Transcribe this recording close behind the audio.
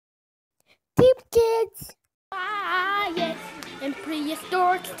Toobkidz. Quiet in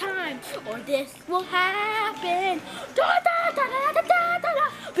prehistoric times, or this will happen. Da, da, da, da, da, da, da,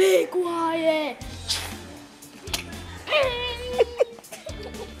 da. Be quiet.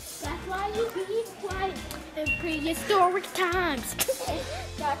 That's why you be quiet in prehistoric times.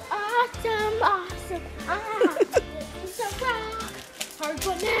 That's awesome, awesome. Ah, this is a rock. Hard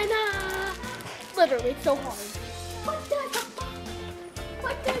banana. Literally so hard. What does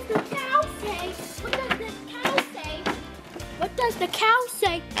the cow say? What does the cow say? What does the cow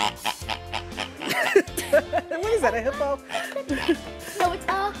say? What is that, a hippo? No, it's a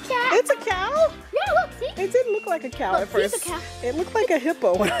cow. It's a cow? Yeah, look, see? It didn't look like a cow Look, at first. see the cow? It looked like a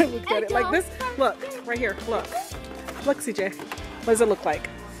hippo when I looked at it. Like this. don't- Look, right here. Look. Look, CJ. What does it look like?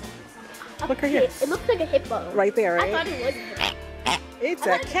 Look right here. It looks like a hippo. Right there, I thought right? it was a hippo. It's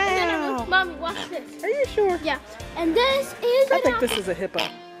And a then cow. Mommy, watch this. Are you sure? Yeah. And this is I think this is a hippo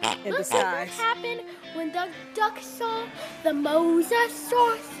in This is what disguise. happened when the duck saw the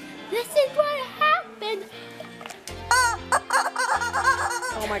mosasaurus. This is what happened.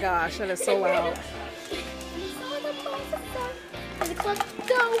 Oh my gosh, that is so loud. We saw the mosasaurus and the club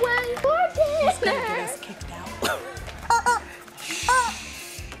going for He's gonna get dinner. us kicked out.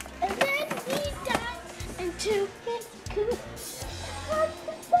 And then he died into his coop.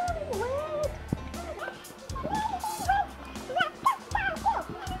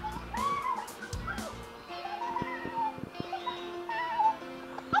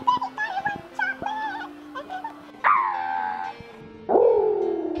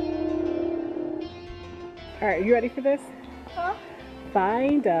 All right, you ready for this? Huh?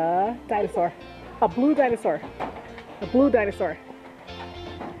 Find a dinosaur. A blue dinosaur. A blue dinosaur.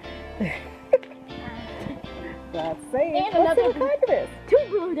 That's safe. And Let's see another what kind it is. Two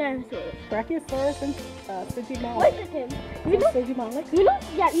blue dinosaurs. Brachiosaurus and Stygimoloch. Look at him. You know, Stygimoloch? you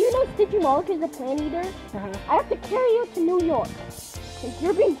know Stygimoloch is a plant eater? Uh-huh. I have to carry you to New York. If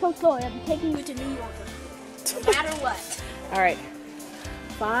you're being so slow, I'm taking you to New York. No matter what. All right.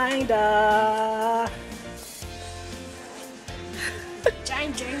 Find a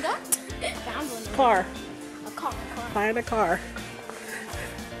Giant Jenga? Found one. car. A car. Find a car.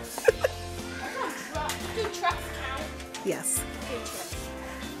 Do trucks count? Yes. Okay, trucks.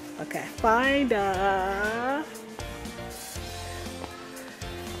 Okay. Find a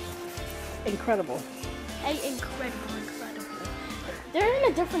incredible. Incredible. They're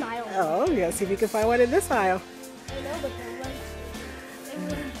in a different aisle. Oh, yeah. See if you can find one in this aisle. I know, but they're like.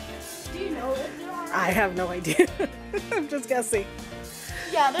 Do you know if there are? I have no idea. I'm just guessing.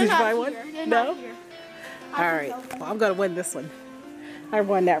 Yeah, they're Did you not buy here. one? They're No? not here. All right. Well, I'm gonna win this one. I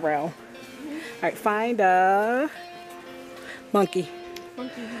won that round. All right. Find a monkey.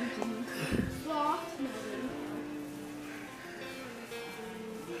 Monkey. Sloth.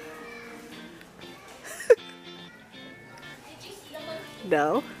 Did you see the monkey?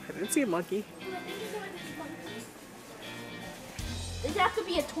 No, I didn't see a monkey. Does it have to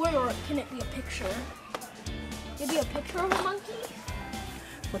be a toy or can it be a picture? Can it be a picture of a monkey?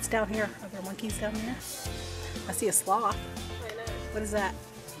 What's down here? Are there monkeys down here? I see a sloth. I know. What is that?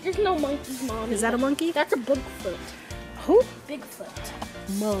 There's no monkeys, Mommy. Is that a monkey? That's a Bigfoot. Who?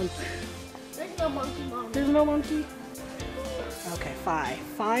 Bigfoot. Monkey. There's no monkey, Mommy. There's no monkey? Okay, fine.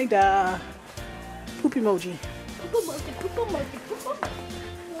 Find a poop emoji. Poop monkey.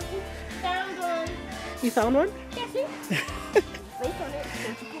 Found one. You found one? Yeah, see? Face on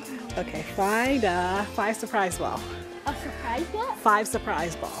it. Okay, find a 5 surprise ball. A surprise what? 5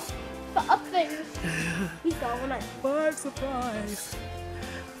 surprise ball. But up there. We saw one. 5 surprise.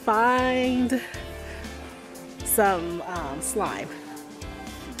 Find some slime.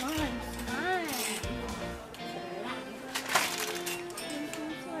 Slime.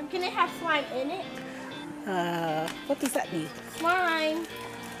 Can it have slime in it? What does that mean? Slime.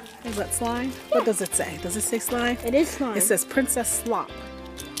 Is that slime? What does it say? Does it say slime? It is slime. It says Princess Slop.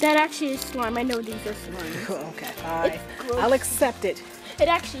 That actually is slime. I know these are slime. Okay, fine. It's gross. I'll accept it. It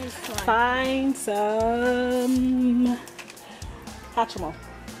actually is slime. Find some Hatchimal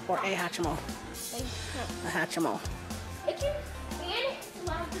or a Hatchimal. A Hatchimal. It can, and it's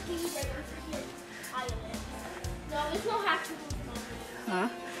allowed to be right over here. Island. No, there's no hatchimals. Huh?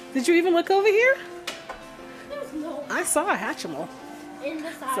 Did you even look over here? There's no I saw a Hatchimal. in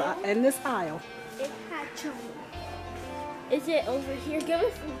this So, island. in this aisle. It's hatchimal. Is it over here?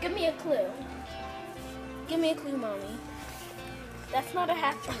 Give me a clue. Give me a clue, Mommy. That's not a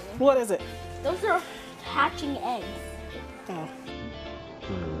hatchimal. What is it? Those are hatching eggs. Oh.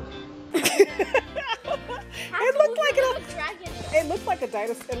 It looked like a dragon. It looked like a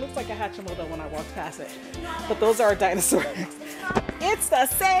dinosaur. It looks like a Hatchimal though when I walked past it. But those are dinosaurs. It's not It's the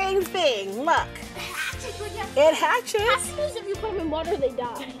same thing. Look. It hatches. Hatches if you put them in water, they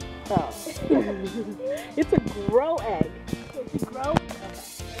die. Oh. It's a grow egg. It's a grow. Okay.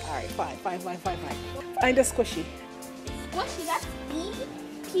 All right, fine. Find a squishy. Squishy, that's easy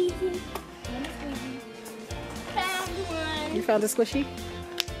peasy. Found one. You found a squishy?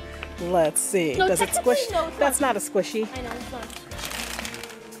 Let's see. No, Does it squish? no, it's That's not a squishy. I know, it's not.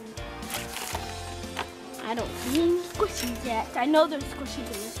 I don't see squishies yet. I know there's squishies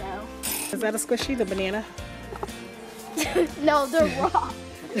in this though. Is that a squishy, the banana? No, they're raw.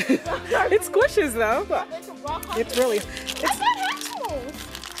 It squishes though. It's really. I got Hatchimals.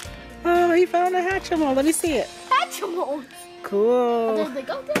 Oh, he found a Hatchimal. Let me see it. Hatchimals. Cool. There they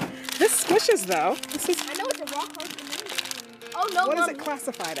go. This squishes though. This is. I know it's a raw banana. Oh no, What is Mom. it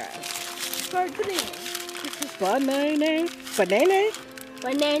classified as? Banana. Banana. Banana.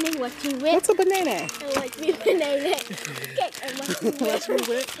 Banana, what you with? What's a banana? I like me banana. Okay, and what you Watch me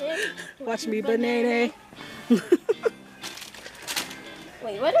whip. Watch me banana.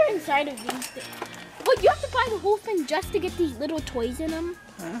 Wait, what are inside of these things? Well, you have to buy the whole thing just to get these little toys in them.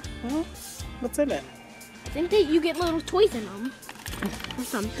 Huh? Well, what's in it? I think that you get little toys in them. Or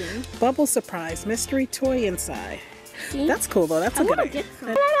something. Bubble surprise, mystery toy inside. See? That's cool though. That's I a good want to idea. get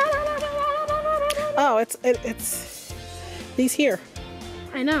some. Oh, it's these here.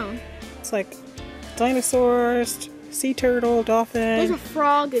 I know. It's like dinosaurs, sea turtle, dolphin. There's a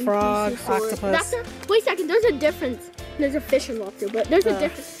frog and octopus. That's wait a second. There's a difference. There's a fish and lobster, but there's a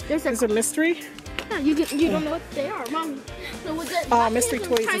difference. There's a mystery. Yeah, you don't know what they are, Mom. So mystery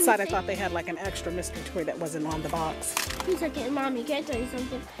toys inside. I thought they had like an extra mystery toy that wasn't on the box. Wait a second, Mommy. Can I tell you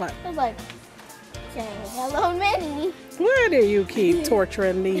something? What? I was like, say hello, Minnie. Why do you keep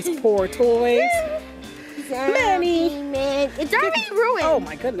torturing these poor toys? Minnie. It's already ruined. Oh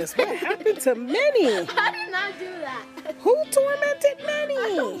my goodness, what happened to Minnie? I did not do that. Who tormented Minnie?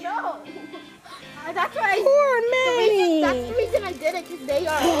 I don't know. That's why. Poor Minnie. That's the reason I did it, because they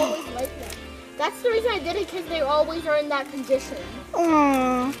are always like that. That's the reason I did it, because they always are in that condition.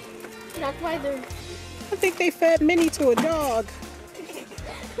 Aww. That's why they're. I think they fed Minnie to a dog.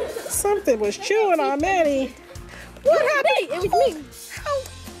 Something was chewing on Minnie. What happened? It was me.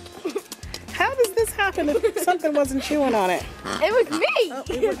 How does this happen if something wasn't chewing on it? It was me. Oh,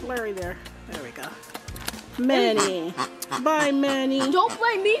 it was blurry there. There we go. Minnie. Bye, Minnie. Don't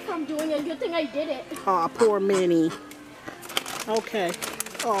blame me for doing it. Good thing I did it. Aw, poor Minnie. Okay.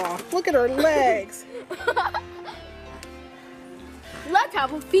 Aw, look at her legs. Let's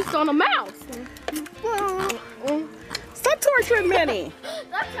have a feast on a mouse. Stop torturing Minnie.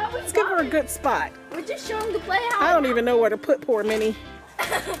 That's how we Let's give her a good spot. We're just showing the playhouse. I don't even know where to put poor Minnie.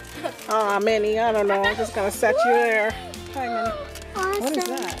 Aw, Minnie, I don't know. I'm just going to set you there. Hi, Minnie. Awesome. What is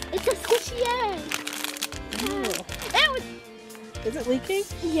that? It's a squishy egg. Oh. Is it leaking?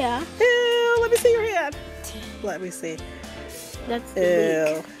 Yeah. Ew, let me see your hand. Let me see. That's the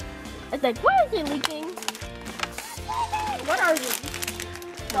leak. It's like, why is it leaking? What are these?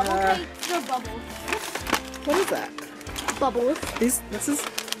 Bubble cakes or bubbles? What is that? Bubbles. This is...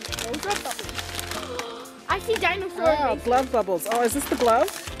 Those are bubbles. I see dinosaurs. Oh, glove bubbles. Oh, is this the glove?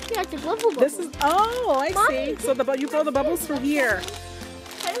 Yeah, it's a glove bubble. This is... Oh, I Mommy, see. So you blow the bubbles through here.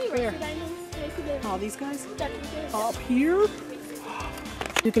 Can we Where? race the dinos? Oh, these guys? That's Up here?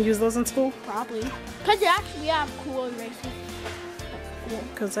 You can use those in school? probably. Because we have cool erasers.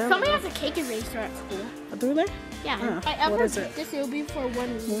 Because Somebody has a cake eraser at school. Do they? Yeah. If I what ever is it? this, it'll be for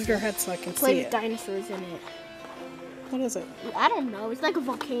one Move your head so I can see play it. dinosaurs in it. What is it? I don't know. It's like a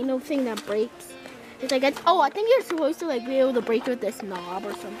volcano thing that breaks. It's like, I think you're supposed to like be able to break with this knob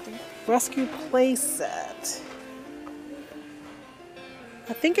or something. Rescue play set.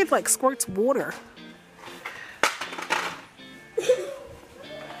 I think it like squirts water.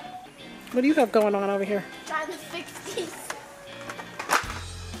 What do you have going on over here? Trying to fix these.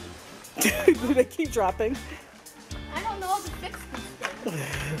 Do they keep dropping? I don't know how to fix these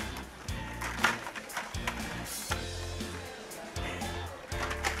things.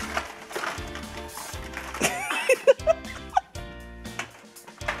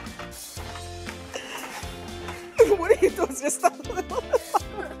 What are you doing? Just stop.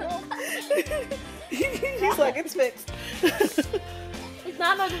 He's like, it's fixed. It's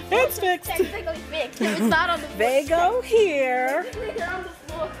not on the floor. It's fixed. Technically fixed. It's not on the floor. They go here. They're on the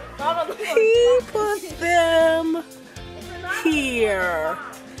floor. Not on the floor. He put them here.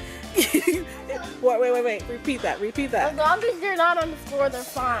 Wait. Repeat that. As long as they're not on the floor, they're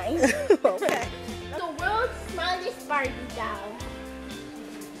fine. Okay. The world's smallest Barbie doll.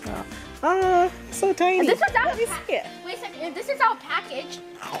 So tiny. And this was Let me see it. Wait a second. And this is our package.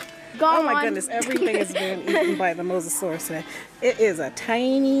 Oh my goodness, everything is being eaten by the Mosasaurus today. It is a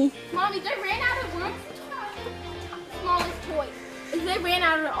tiny... Mommy, they ran out of words. Smallest toy. They ran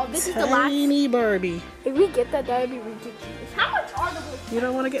out of... Oh, this is the last... Tiny Barbie. If we get that, that would be ridiculous. How much are the words? You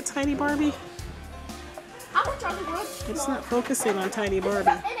don't want to get tiny Barbie? How much are the words? It's not focusing on tiny Barbie.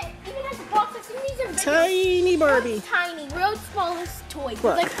 And it even has a box. I think these are big. Tiny Barbie. World's tiny. World's smallest toy. Look.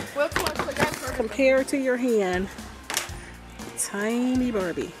 Like, world's smallest toy. That's her. Compare to your hand. Tiny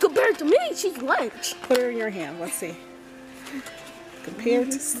Barbie. Compared to me, she's lunch. Put her in your hand. Let's see.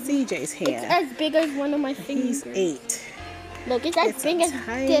 Compared to CJ's hand. It's as big as one of my fingers. He's 8. Look, it's as big as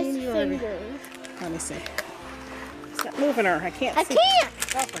tiny this Barbie. finger. Let me see. Stop moving her. I can't I see. can't.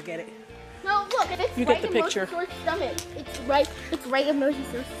 Oh, forget it. No, look, it's You right get the in picture. Mosasaurus' stomach. It's right in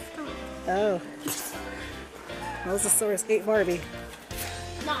Mosasaurus' stomach. Oh. Mosasaurus ate Barbie.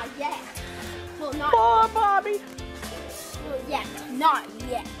 Not yet. Well, not Poor Barbie. yet. Not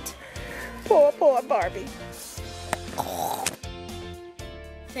yet. Poor Barbie.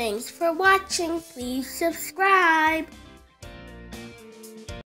 Thanks for watching. Please subscribe.